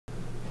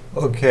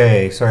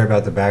Okay, sorry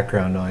about the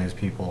background noise,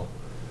 people.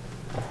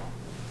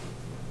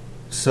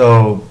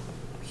 So,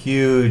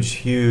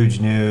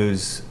 huge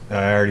news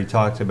I already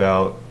talked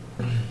about.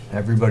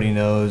 Everybody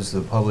knows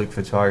the public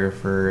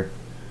photographer,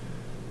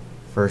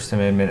 First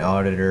Amendment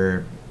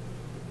auditor,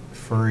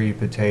 Furry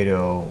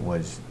Potato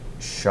was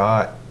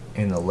shot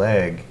in the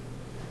leg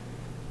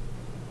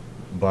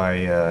by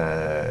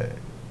a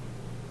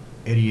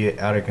idiot,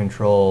 out of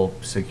control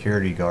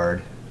security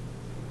guard.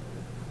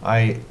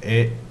 I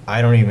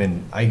don't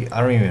even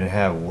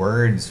have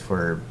words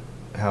for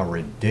how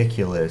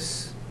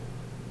ridiculous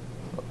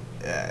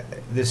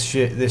this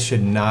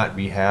should not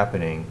be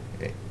happening.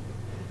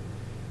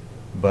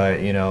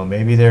 But you know,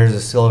 maybe there's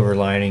a silver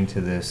lining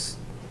to this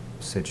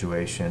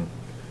situation.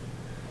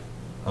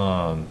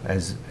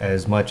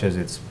 As much as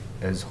it's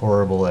as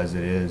horrible as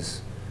it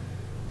is,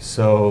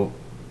 so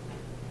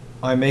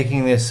I'm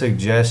making this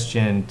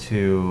suggestion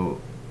to.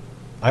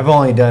 I've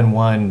only done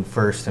one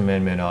First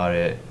Amendment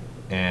audit,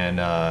 and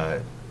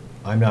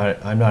I'm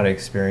not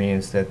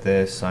experienced at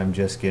this. I'm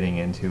just getting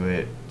into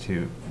it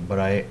but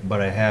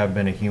I have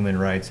been a human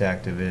rights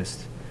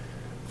activist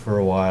for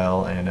a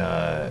while, and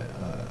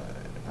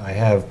I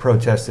have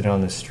protested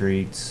on the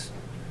streets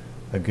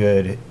a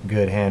good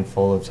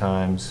handful of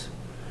times.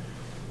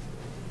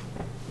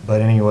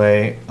 But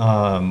anyway,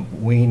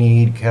 we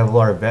need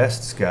Kevlar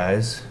vests,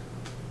 guys.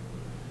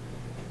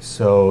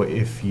 So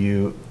if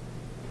you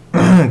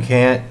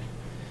can't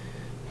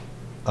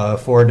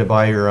afford to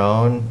buy your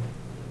own,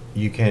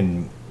 you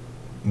can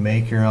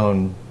make your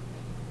own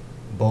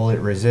bullet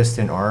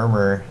resistant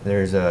armor.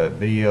 There's a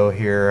video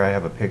here I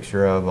have a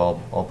picture of.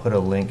 I'll put a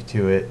link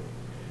to it,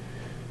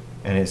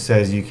 and it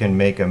says you can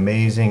make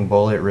amazing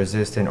bullet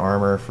resistant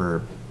armor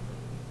for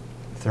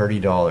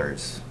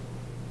 $30.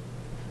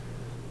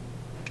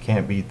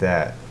 Can't beat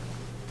that.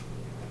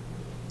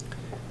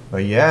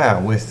 But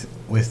yeah,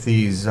 with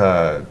these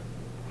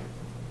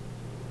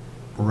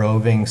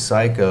roving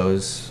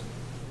psychos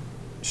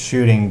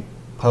shooting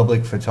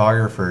public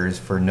photographers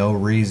for no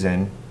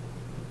reason,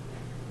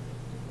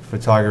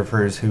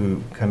 photographers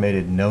who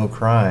committed no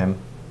crime.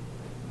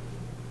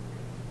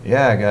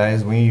 Yeah,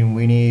 guys, we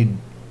need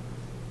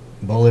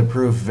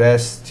bulletproof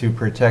vests to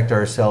protect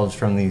ourselves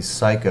from these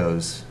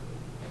psychos.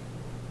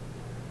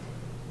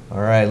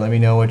 Alright, let me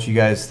know what you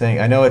guys think.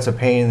 I know it's a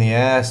pain in the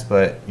ass,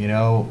 but you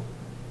know,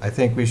 I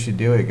think we should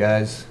do it,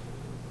 guys.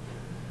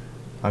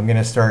 I'm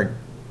gonna start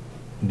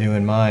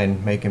doing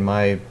mine, making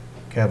my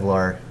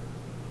Kevlar,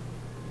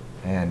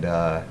 and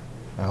I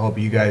hope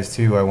you guys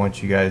too. I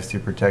want you guys to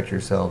protect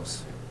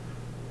yourselves.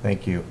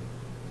 Thank you.